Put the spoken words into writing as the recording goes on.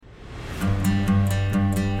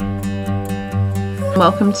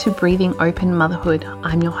welcome to Breathing Open Motherhood.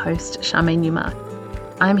 I'm your host, Charmaine Newmark.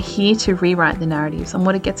 I'm here to rewrite the narratives on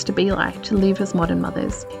what it gets to be like to live as modern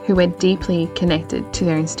mothers who are deeply connected to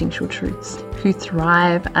their instinctual truths, who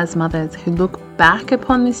thrive as mothers, who look back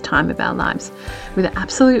upon this time of our lives with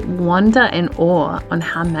absolute wonder and awe on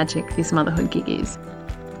how magic this motherhood gig is.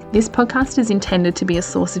 This podcast is intended to be a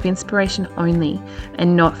source of inspiration only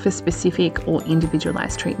and not for specific or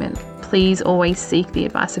individualized treatment. Please always seek the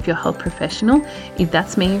advice of your health professional. If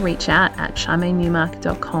that's me, reach out at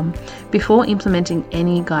charmainenewmark.com before implementing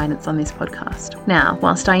any guidance on this podcast. Now,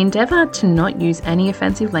 whilst I endeavour to not use any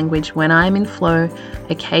offensive language when I am in flow,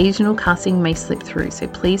 occasional cussing may slip through, so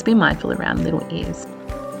please be mindful around little ears.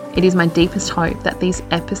 It is my deepest hope that these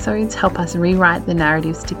episodes help us rewrite the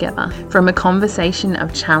narratives together from a conversation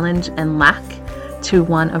of challenge and lack to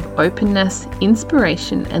one of openness,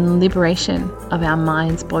 inspiration, and liberation of our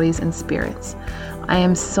minds, bodies, and spirits. I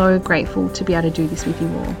am so grateful to be able to do this with you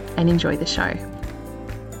all, and enjoy the show.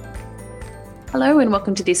 Hello and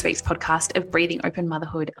welcome to this week's podcast of Breathing Open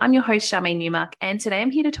Motherhood. I'm your host, Charmaine Newmark, and today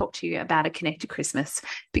I'm here to talk to you about a connected Christmas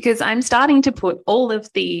because I'm starting to put all of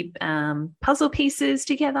the puzzle pieces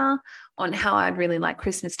together on how I'd really like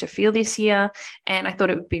Christmas to feel this year. And I thought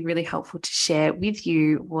it would be really helpful to share with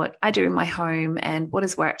you what I do in my home and what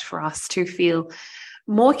has worked for us to feel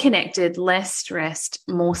more connected, less stressed,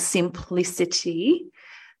 more simplicity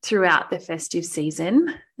throughout the festive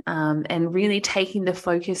season, and really taking the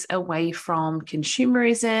focus away from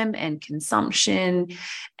consumerism and consumption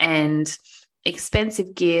and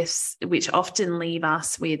expensive gifts, which often leave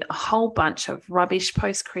us with a whole bunch of rubbish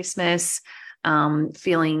post-Christmas,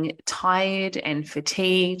 feeling tired and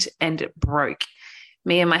fatigued and broke.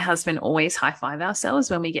 Me and my husband always high-five ourselves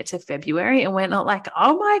when we get to February, and we're not like,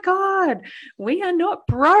 oh my God, we are not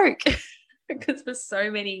broke. Because for so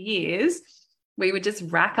many years, we would just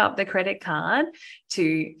rack up the credit card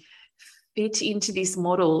to fit into this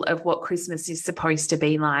model of what Christmas is supposed to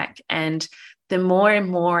be like. And the more and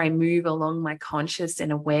more I move along my conscious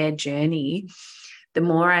and aware journey, the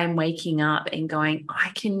more I'm waking up and going,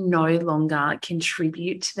 I can no longer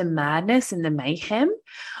contribute to the madness and the mayhem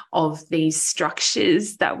of these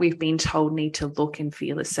structures that we've been told need to look and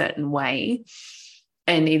feel a certain way.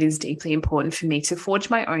 And it is deeply important for me to forge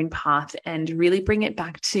my own path and really bring it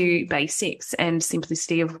back to basics and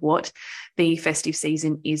simplicity of what the festive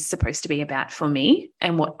season is supposed to be about for me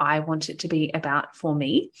and what I want it to be about for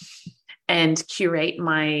me, and curate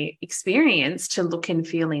my experience to look and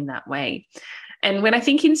feel in that way. And when I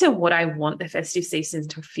think into what I want the festive season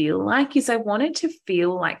to feel like, is I want it to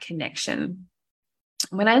feel like connection.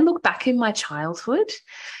 When I look back in my childhood,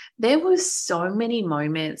 there were so many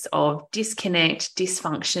moments of disconnect,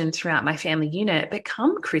 dysfunction throughout my family unit, but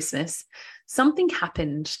come Christmas, something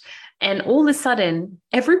happened and all of a sudden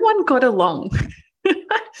everyone got along.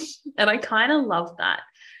 And I kind of love that.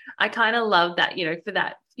 For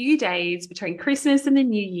that few days between Christmas and the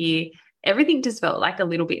New Year, everything just felt like a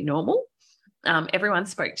little bit normal. Everyone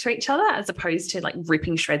spoke to each other as opposed to like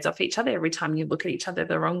ripping shreds off each other every time you look at each other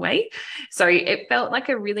the wrong way. So it felt like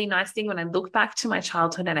a really nice thing. When I look back to my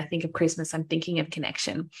childhood and I think of Christmas, I'm thinking of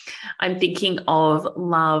connection. I'm thinking of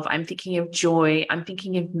love. I'm thinking of joy. I'm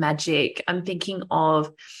thinking of magic. I'm thinking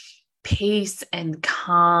of peace and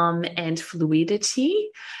calm and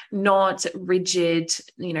fluidity, not rigid,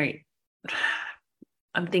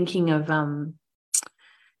 I'm thinking of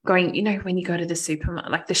going, when you go to the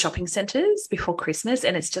supermarket, like the shopping centers before Christmas,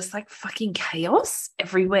 and it's just like fucking chaos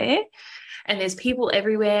everywhere. And there's people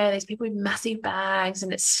everywhere. There's people with massive bags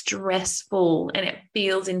and it's stressful and it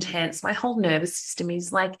feels intense. My whole nervous system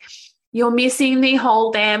is like, you're missing the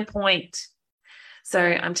whole damn point. So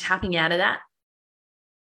I'm tapping out of that.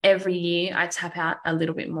 Every year I tap out a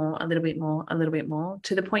little bit more, a little bit more, a little bit more,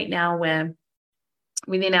 to the point now where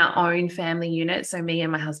within our own family unit, so me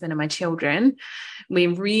and my husband and my children,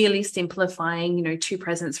 we're really simplifying, 2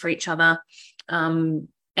 presents for each other, and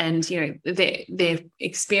their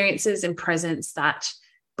experiences and presents that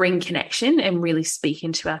bring connection and really speak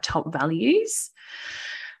into our top values.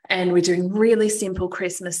 And we're doing really simple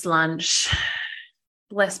Christmas lunch.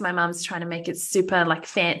 Bless, my mum's trying to make it super like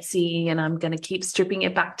fancy, and I'm going to keep stripping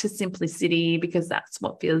it back to simplicity because that's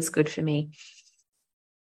what feels good for me.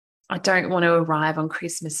 I don't want to arrive on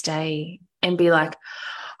Christmas Day and be like,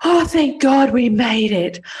 oh, thank God we made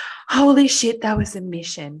it. Holy shit, that was a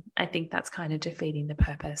mission. I think that's kind of defeating the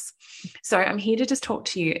purpose. So I'm here to just talk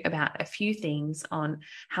to you about a few things on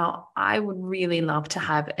how I would really love to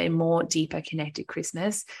have a more deeper connected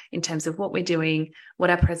Christmas in terms of what we're doing, what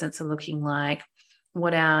our presents are looking like,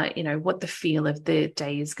 what the feel of the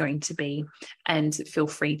day is going to be. And feel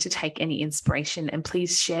free to take any inspiration, and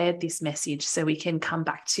please share this message so we can come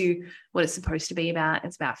back to what it's supposed to be about.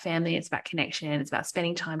 It's about family, it's about connection, it's about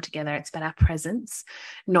spending time together, it's about our presence,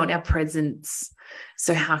 not our presence.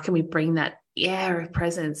 So how can we bring that air of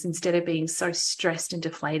presence instead of being so stressed and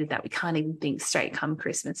deflated that we can't even think straight come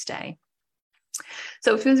Christmas Day?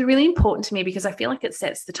 So it feels really important to me because I feel like it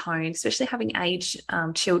sets the tone, especially having aged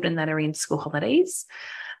children that are in school holidays.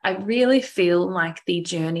 I really feel like the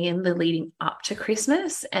journey and the leading up to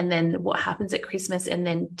Christmas, and then what happens at Christmas, and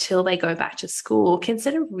then till they go back to school, can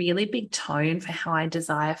set a really big tone for how I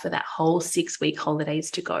desire for that whole 6-week holidays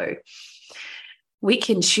to go. We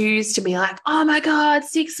can choose to be like, oh my God,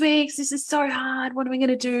 6 weeks, this is so hard. What are we going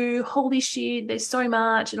to do? Holy shit, there's so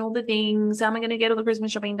much and all the things. How am I going to get all the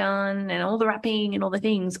Christmas shopping done and all the wrapping and all the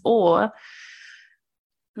things? Or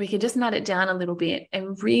we can just nut it down a little bit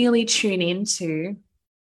and really tune into,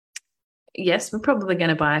 yes, we're probably going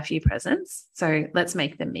to buy a few presents. So let's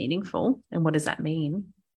make them meaningful. And what does that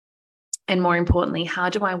mean? And more importantly, how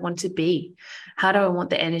do I want to be? How do I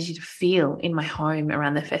want the energy to feel in my home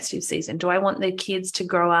around the festive season? Do I want the kids to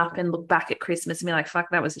grow up and look back at Christmas and be like,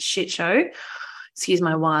 fuck, that was a shit show? Excuse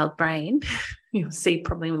my wild brain. You'll see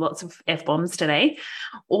probably lots of F-bombs today.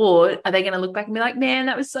 Or are they going to look back and be like, man,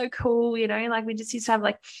 that was so cool. Like we just used to have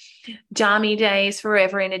like jammy days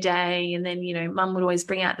forever in a day. And then, mum would always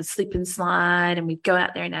bring out the slip and slide and we'd go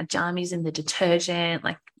out there in our jammies and the detergent.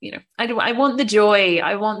 I want the joy.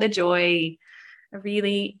 I want the joy. I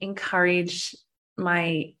really encourage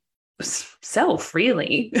myself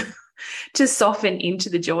really to soften into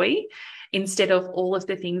the joy instead of all of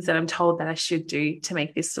the things that I'm told that I should do to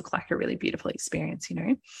make this look like a really beautiful experience,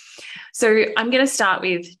 So I'm going to start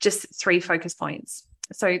with just 3 focus points.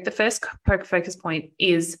 So the first focus point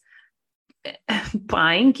is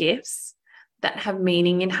buying gifts that have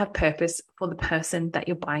meaning and have purpose for the person that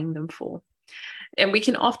you're buying them for. And we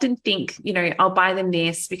can often think, I'll buy them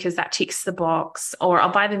this because that ticks the box, or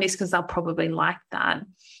I'll buy them this because they'll probably like that.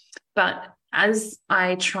 But as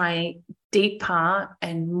I try deeper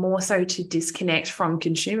and more so to disconnect from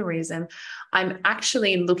consumerism, I'm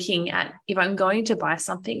actually looking at, if I'm going to buy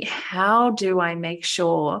something, how do I make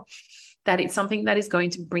sure that it's something that is going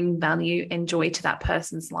to bring value and joy to that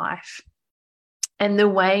person's life? And the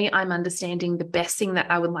way I'm understanding the best thing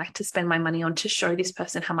that I would like to spend my money on to show this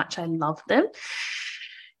person how much I love them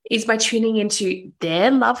is by tuning into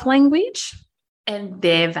their love language and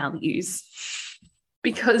their values.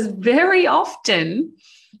 Because very often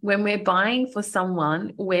when we're buying for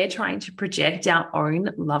someone, we're trying to project our own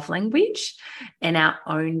love language and our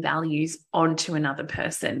own values onto another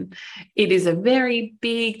person. It is a very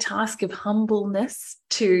big task of humbleness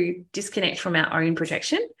to disconnect from our own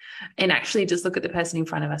projection and actually just look at the person in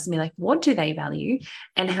front of us and be like, what do they value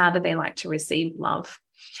and how do they like to receive love?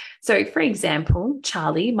 So, for example,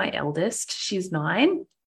 Charlie, my eldest, she's 9.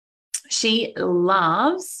 She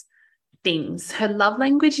loves things. Her love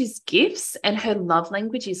language is gifts and her love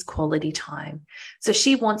language is quality time. So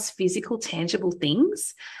she wants physical, tangible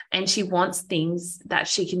things, and she wants things that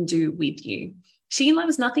she can do with you. She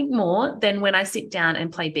loves nothing more than when I sit down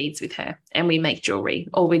and play beads with her and we make jewelry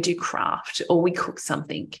or we do craft or we cook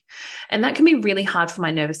something. And that can be really hard for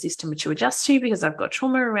my nervous system to adjust to because I've got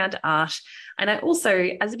trauma around art. And I also,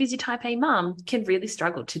 as a busy type A mum, can really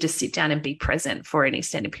struggle to just sit down and be present for an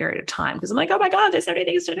extended period of time because I'm like, oh my God, there's so many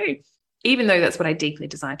things to do, even though that's what I deeply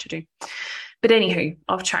desire to do. But anywho,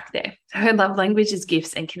 off track there. Her love language is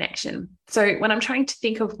gifts and connection. So when I'm trying to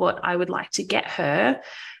think of what I would like to get her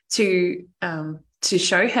to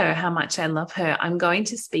show her how much I love her, I'm going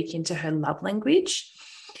to speak into her love language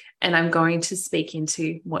and I'm going to speak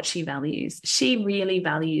into what she values. She really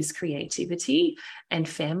values creativity and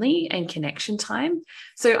family and connection time.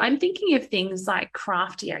 So I'm thinking of things like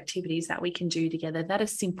crafty activities that we can do together that are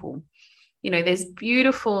simple. There's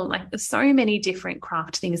beautiful, there's so many different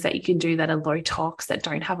craft things that you can do that are low tox, that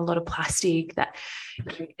don't have a lot of plastic, that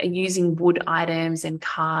are using wood items and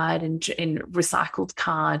card and recycled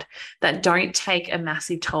card that don't take a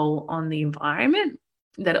massive toll on the environment,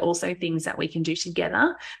 that are also things that we can do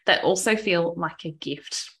together that also feel like a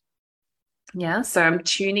gift. Yeah. So I'm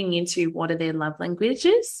tuning into what are their love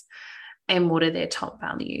languages and what are their top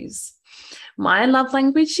values. My love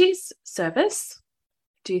language is service.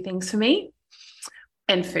 Do things for me,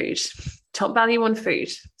 and food. Top value on food.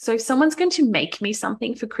 So if someone's going to make me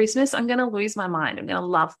something for Christmas, I'm going to lose my mind. I'm going to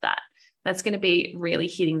love that. That's going to be really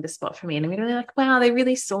hitting the spot for me. And I'm going to be like, wow, they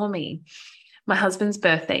really saw me. my husband's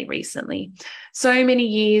birthday recently. So many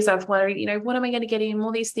years I've worried, what am I going to get him?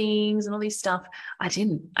 All these things and all this stuff. I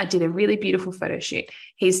didn't. I did a really beautiful photo shoot.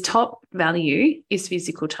 His top value is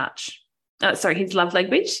physical touch. His love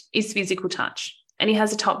language is physical touch. And he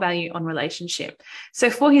has a top value on relationship. So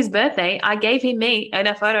for his birthday, I gave him me in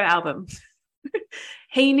a photo album.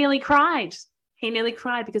 He nearly cried. He nearly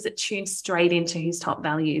cried because it tuned straight into his top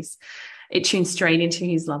values. It tuned straight into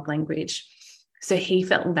his love language. So he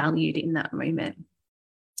felt valued in that moment.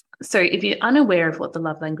 So if you're unaware of what the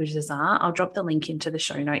love languages are, I'll drop the link into the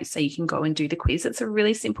show notes so you can go and do the quiz. It's a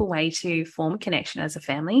really simple way to form a connection as a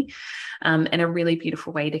family, and a really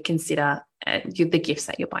beautiful way to consider the gifts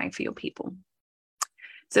that you're buying for your people.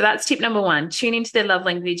 So that's tip number 1. Tune into their love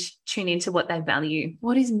language, tune into what they value,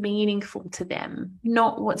 what is meaningful to them,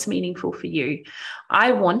 not what's meaningful for you.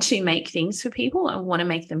 I want to make things for people. I want to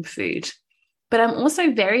make them food. But I'm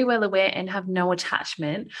also very well aware and have no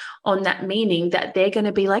attachment on that meaning that they're going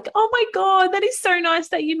to be like, oh my God, that is so nice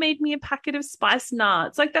that you made me a packet of spiced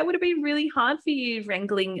nuts. Like that would have been really hard for you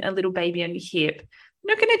wrangling a little baby on your hip. I'm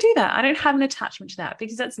not going to do that. I don't have an attachment to that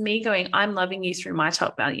because that's me going, I'm loving you through my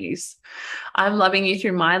top values. I'm loving you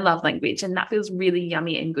through my love language. And that feels really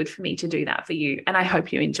yummy and good for me to do that for you. And I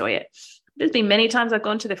hope you enjoy it. There's been many times I've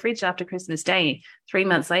gone to the fridge after Christmas Day, 3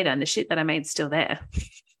 months later, and the shit that I made is still there.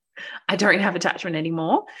 I don't have attachment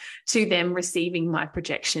anymore to them receiving my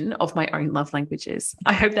projection of my own love languages.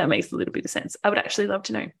 I hope that makes a little bit of sense. I would actually love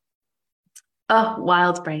to know. Oh,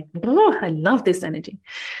 wild brain. Oh, I love this energy.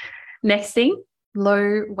 Next thing,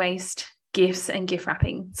 low waste gifts and gift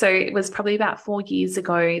wrapping. So it was probably about 4 years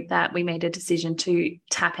ago that we made a decision to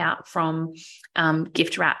tap out from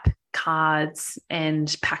gift wrap, cards,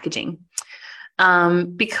 and packaging,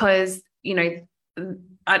 because,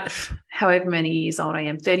 however many years old I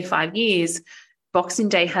am, 35 years, Boxing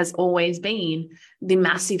Day has always been the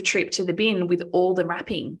massive trip to the bin with all the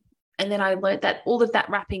wrapping. And then I learned that all of that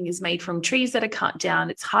wrapping is made from trees that are cut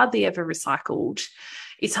down. It's hardly ever recycled.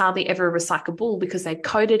 It's hardly ever recyclable because they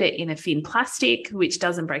coated it in a thin plastic, which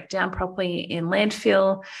doesn't break down properly in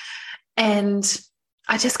landfill. And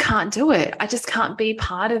I just can't do it. I just can't be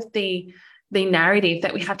part of the narrative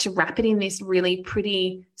that we have to wrap it in this really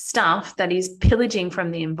pretty stuff that is pillaging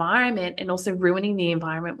from the environment and also ruining the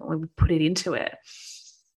environment when we put it into it,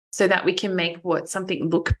 so that we can make something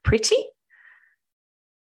look pretty.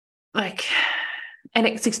 And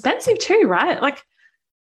it's expensive too, right?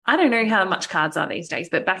 I don't know how much cards are these days,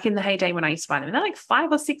 but back in the heyday when I used to buy them, they're like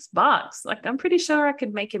 $5 or $6. I'm pretty sure I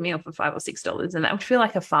could make a meal for $5 or $6, and that would feel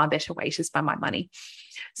like a far better way to spend my money.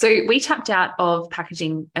 So we tapped out of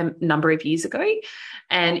packaging a number of years ago,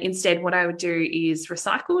 and instead what I would do is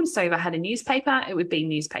recycled. So if I had a newspaper, it would be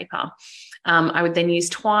newspaper. I would then use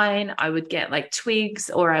twine. I would get twigs,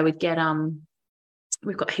 or I would get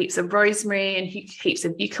we've got heaps of rosemary and heaps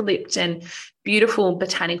of eucalypt and beautiful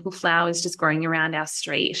botanical flowers just growing around our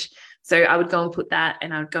street. So I would go and put that,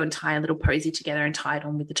 and I would go and tie a little posy together and tie it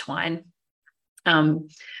on with the twine.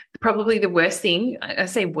 Probably the worst thing, I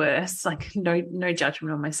say worse, no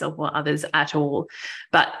judgment on myself or others at all,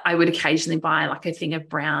 but I would occasionally buy a thing of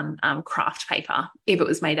brown craft paper if it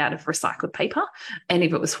was made out of recycled paper and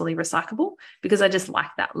if it was fully recyclable, because I just like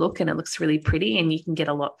that look and it looks really pretty, and you can get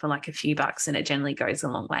a lot for a few bucks, and it generally goes a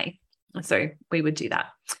long way. So we would do that.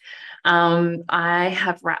 I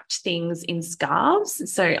have wrapped things in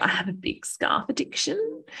scarves. So I have a big scarf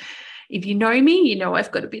addiction. If you know me, you know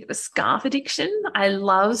I've got a bit of a scarf addiction. I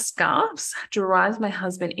love scarves. Drives my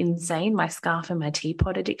husband insane, my scarf and my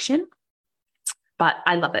teapot addiction. But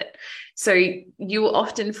I love it. So you will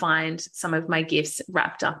often find some of my gifts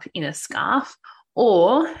wrapped up in a scarf,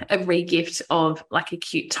 or a re-gift of a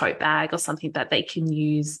cute tote bag or something that they can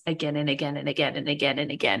use again and again and again and again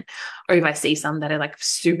and again. Or if I see some that are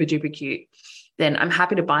super duper cute, then I'm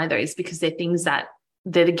happy to buy those, because they're things that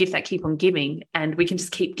they're the gift that keep on giving, and we can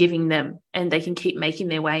just keep giving them and they can keep making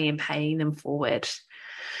their way and paying them forward.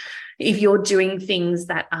 If you're doing things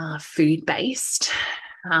that are food-based,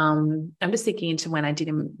 I'm just thinking into when I did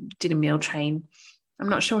a meal train. I'm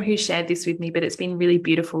not sure who shared this with me, but it's been really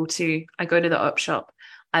beautiful I go to the op shop,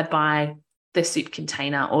 I buy the soup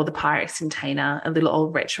container or the Pyrex container, a little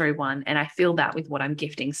old retro one, and I fill that with what I'm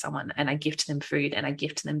gifting someone, and I gift them food and I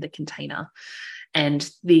gift them the container. And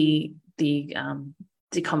the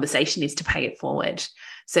conversation is to pay it forward,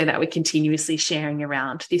 so that we're continuously sharing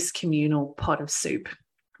around this communal pot of soup,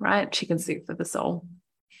 right? Chicken soup for the soul.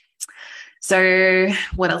 So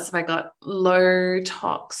what else have I got? Low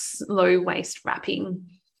tox, low waste wrapping.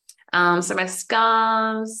 So my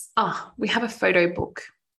scarves. Oh, we have a photo book.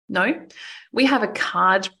 No, we have a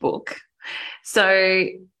card book. So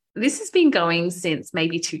This has been going since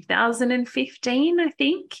maybe 2015, I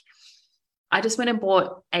think. I just went and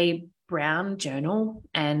bought a brown journal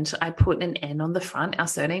and I put an N on the front. Our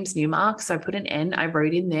surname's Newmark. So I put an N. I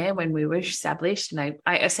wrote in there when we were established, and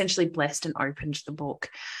I essentially blessed and opened the book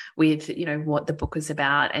with, what the book was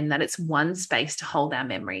about, and that it's one space to hold our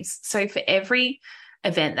memories. So for every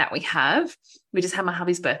event that we have, we just had my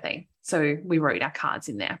hubby's birthday. So we wrote our cards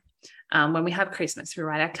in there. When we have Christmas, we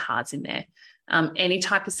write our cards in there. Any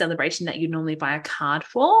type of celebration that you normally buy a card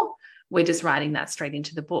for, we're just writing that straight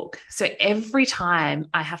into the book. So every time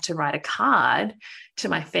I have to write a card to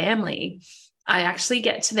my family, I actually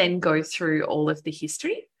get to then go through all of the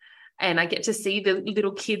history, and I get to see the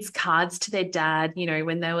little kids' cards to their dad,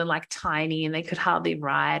 when they were like tiny and they could hardly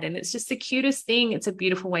write. And it's just the cutest thing. It's a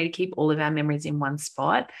beautiful way to keep all of our memories in one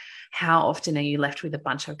spot. How often are you left with a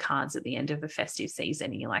bunch of cards at the end of a festive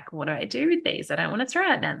season? And you're like, what do I do with these? I don't want to throw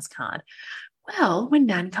out Nan's card. Well, when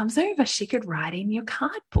Nan comes over, she could write in your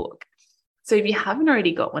card book. So if you haven't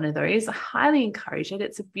already got one of those, I highly encourage it.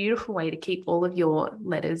 It's a beautiful way to keep all of your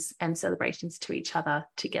letters and celebrations to each other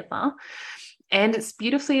together. And it's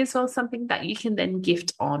beautifully as well something that you can then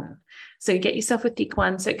gift on. So get yourself a thick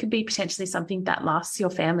one. So it could be potentially something that lasts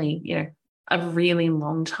your family, a really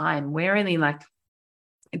long time. We're only like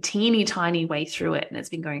a teeny tiny way through it, and it's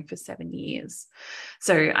been going for 7 years.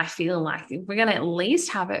 So I feel like we're going to at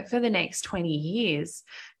least have it for the next 20 years,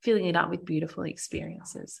 filling it up with beautiful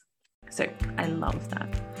experiences. So I love that.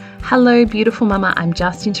 Hello, beautiful mama. I'm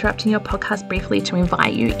just interrupting your podcast briefly to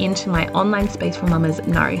invite you into my online space for mamas,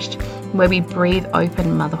 Nourished, where we breathe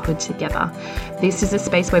open motherhood together. This is a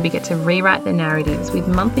space where we get to rewrite the narratives with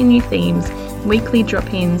monthly new themes, weekly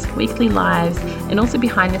drop-ins, weekly lives, and also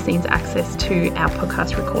behind the scenes access to our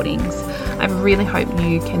podcast recordings. I really hope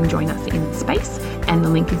you can join us in the space, and the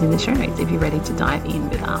link is in the show notes if you're ready to dive in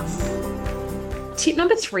with us. Tip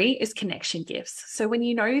number 3 is connection gifts. So when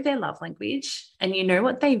you know their love language and you know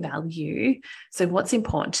what they value, so what's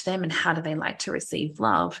important to them and how do they like to receive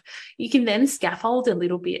love, you can then scaffold a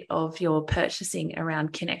little bit of your purchasing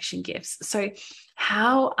around connection gifts. So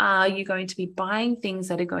how are you going to be buying things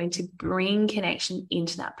that are going to bring connection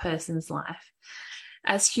into that person's life?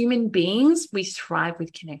 As human beings, we thrive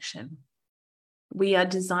with connection. We are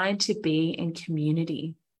designed to be in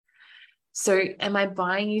community. So am I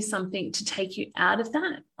buying you something to take you out of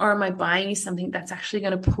that? Or am I buying you something that's actually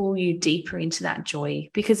going to pull you deeper into that joy?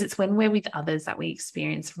 Because it's when we're with others that we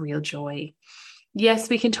experience real joy. Yes,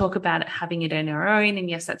 we can talk about it, having it on our own. And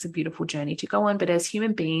yes, that's a beautiful journey to go on. But as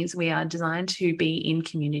human beings, we are designed to be in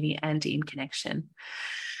community and in connection.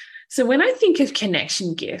 So when I think of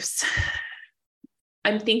connection gifts,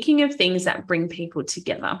 I'm thinking of things that bring people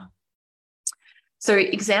together. So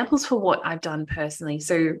examples for what I've done personally.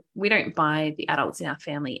 So we don't buy the adults in our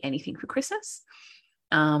family anything for Christmas.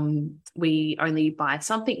 We only buy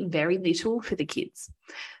something very little for the kids.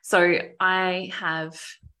 So I have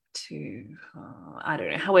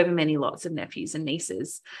however many lots of nephews and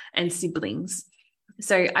nieces and siblings.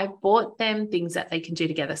 So I bought them things that they can do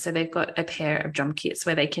together. So they've got a pair of drum kits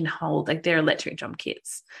where they can hold, like they're electric drum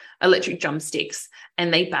kits, electric drumsticks,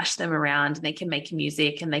 and they bash them around and they can make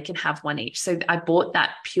music and they can have one each. So I bought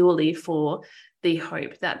that purely for the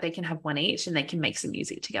hope that they can have one each and they can make some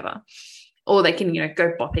music together. Or they can,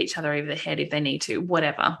 go bop each other over the head if they need to,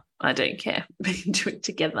 whatever. I don't care. They can do it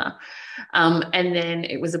together. And then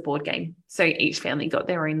it was a board game. So each family got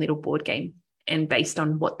their own little board game, and based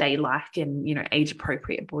on what they like and, age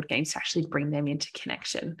appropriate board games to actually bring them into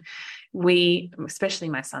connection. We, especially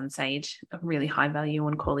my son Sage, a really high value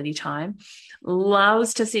on quality time,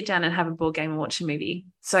 loves to sit down and have a board game and watch a movie.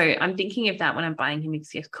 So I'm thinking of that when I'm buying him his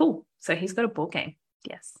gift. Cool. So he's got a board game.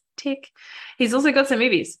 Yes. Tick. He's also got some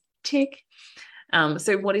movies. Tick.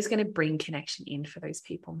 So what is going to bring connection in for those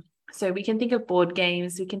people? So we can think of board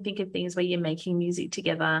games. We can think of things where you're making music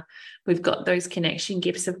together. We've got those connection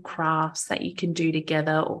gifts of crafts that you can do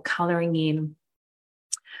together or colouring in.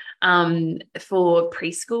 For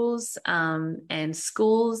preschools and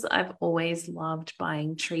schools, I've always loved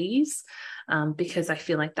buying trees because I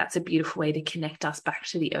feel like that's a beautiful way to connect us back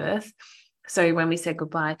to the earth. So when we said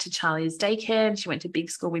goodbye to Charlie's daycare and she went to big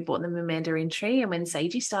school, we bought them a mandarin tree. And when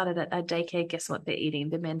Seiji started at that daycare, guess what they're eating?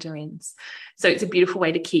 The mandarins. So it's a beautiful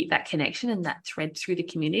way to keep that connection and that thread through the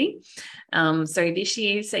community. So this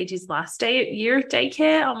year, Seiji's last year of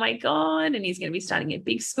daycare. Oh my God. And he's going to be starting at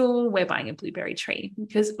big school. We're buying a blueberry tree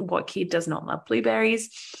because what kid does not love blueberries?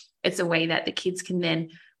 It's a way that the kids can then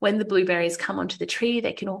when the blueberries come onto the tree,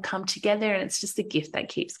 they can all come together, and it's just a gift that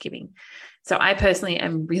keeps giving. So I personally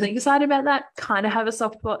am really excited about that. Kind of have a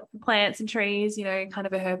soft spot for plants and trees, kind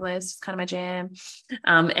of a herbalist, kind of my jam,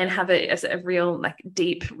 and have a real like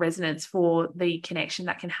deep resonance for the connection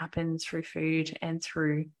that can happen through food and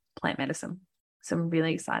through plant medicine. So I'm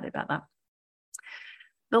really excited about that.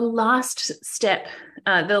 The last step,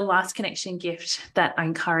 the last connection gift that I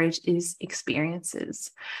encourage is experiences.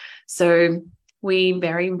 So we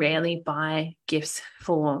very rarely buy gifts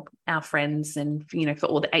for our friends and, for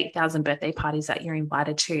all the 8,000 birthday parties that you're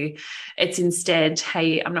invited to. It's instead,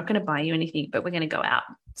 hey, I'm not going to buy you anything, but we're going to go out.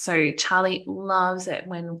 So Charlie loves it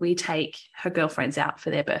when we take her girlfriends out for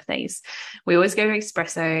their birthdays. We always go to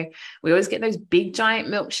Espresso. We always get those big giant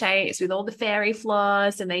milkshakes with all the fairy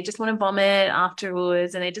floss, and they just want to vomit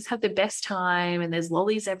afterwards, and they just have the best time, and there's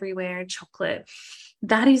lollies everywhere and chocolate.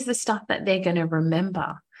 That is the stuff that they're going to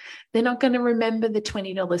remember. They're not going to remember the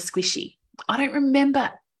 $20 squishy. I don't remember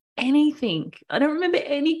anything. I don't remember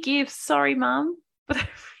any gifts. Sorry, Mum, but I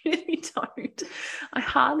really don't. I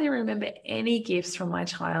hardly remember any gifts from my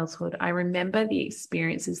childhood. I remember the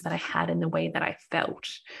experiences that I had and the way that I felt.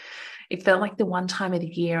 It felt like the one time of the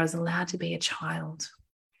year I was allowed to be a child,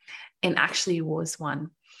 and actually was one.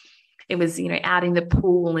 It was, out in the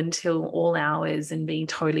pool until all hours and being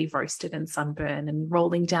totally roasted and sunburned, and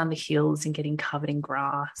rolling down the hills and getting covered in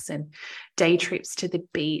grass, and day trips to the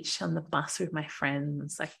beach on the bus with my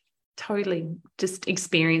friends, like totally just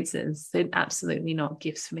experiences. They're absolutely not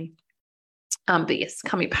gifts for me. But yes,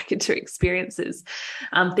 coming back into experiences,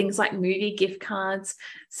 things like movie gift cards.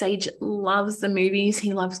 Sage loves the movies.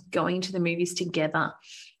 He loves going to the movies together.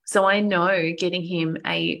 So I know getting him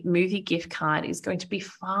a movie gift card is going to be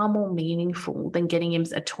far more meaningful than getting him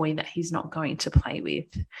a toy that he's not going to play with.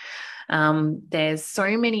 There's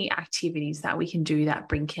so many activities that we can do that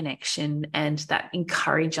bring connection and that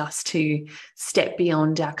encourage us to step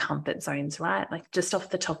beyond our comfort zones, right? Like just off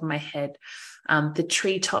the top of my head, the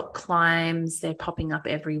treetop climbs, they're popping up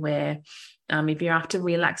everywhere. If you're after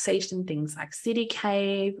relaxation, things like City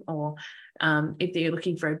Cave, or if you're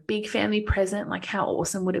looking for a big family present, like how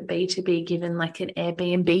awesome would it be to be given like an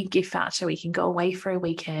Airbnb gift voucher? We can go away for a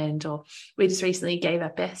weekend. Or we just recently gave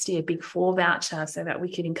our bestie a Big 4 voucher so that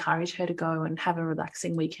we could encourage her to go and have a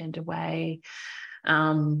relaxing weekend away.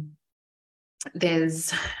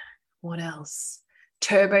 There's what else?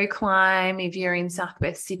 Turbo climb. If you're in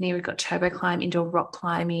Southwest Sydney, we've got turbo climb, indoor rock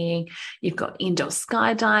climbing. You've got indoor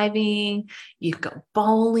skydiving. You've got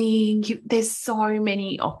bowling. There's so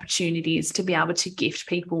many opportunities to be able to gift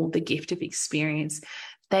people the gift of experience.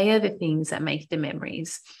 They are the things that make the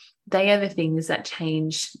memories. They are the things that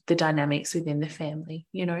change the dynamics within the family.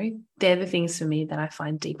 They're the things for me that I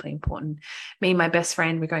find deeply important. Me and my best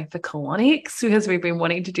friend, we're going for colonics because we've been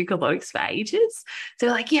wanting to do colonics for ages. So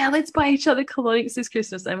we're like, yeah, let's buy each other colonics this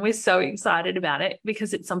Christmas. And we're so excited about it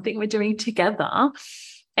because it's something we're doing together.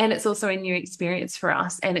 And it's also a new experience for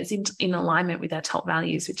us. And it's in alignment with our top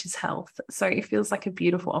values, which is health. So it feels like a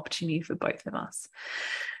beautiful opportunity for both of us.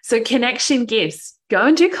 So connection gifts. Go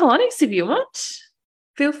and do colonics if you want.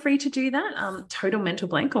 Feel free to do that. Total mental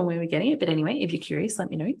blank on where we're getting it. But anyway, if you're curious, let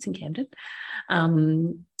me know. It's in Camden.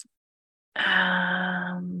 No,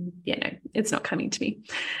 it's not coming to me.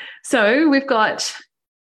 So we've got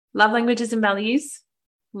love languages and values,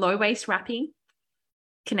 low waste wrapping,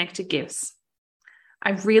 connected gifts.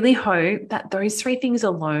 I really hope that those 3 things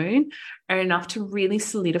alone are enough to really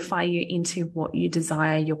solidify you into what you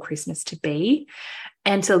desire your Christmas to be,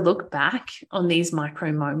 and to look back on these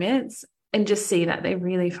micro moments and just see that they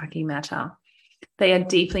really fucking matter. They are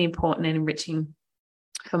deeply important and enriching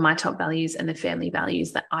for my top values and the family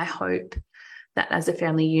values that I hope that as a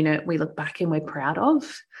family unit, we look back and we're proud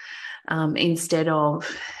of, instead of,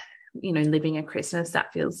 living a Christmas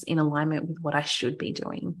that feels in alignment with what I should be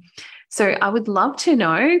doing. So I would love to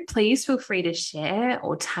know, please feel free to share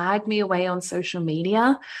or tag me away on social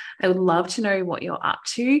media. I would love to know what you're up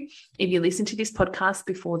to. If you listen to this podcast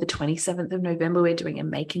before the 27th of November, we're doing a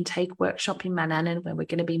make and take workshop in Manannan where we're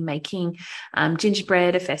going to be making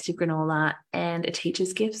gingerbread, a festive granola, and a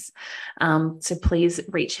teacher's gifts. So please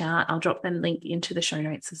reach out. I'll drop the link into the show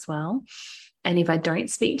notes as well. And if I don't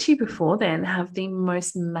speak to you before then, have the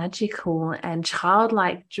most magical and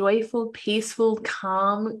childlike, joyful, peaceful,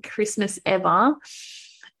 calm Christmas ever.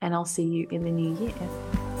 And I'll see you in the new year.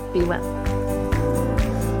 Be well.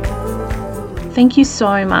 Thank you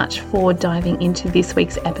so much for diving into this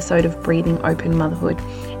week's episode of Breathing Open Motherhood.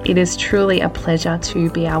 It is truly a pleasure to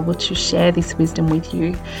be able to share this wisdom with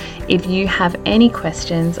you. If you have any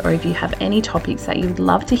questions or if you have any topics that you'd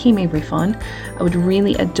love to hear me riff on, I would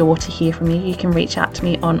really adore to hear from you. You can reach out to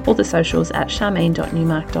me on all the socials at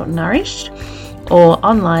charmaine.newmark.nourished or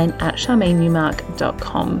online at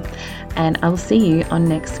charmainenewmark.com. And I will see you on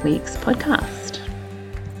next week's podcast.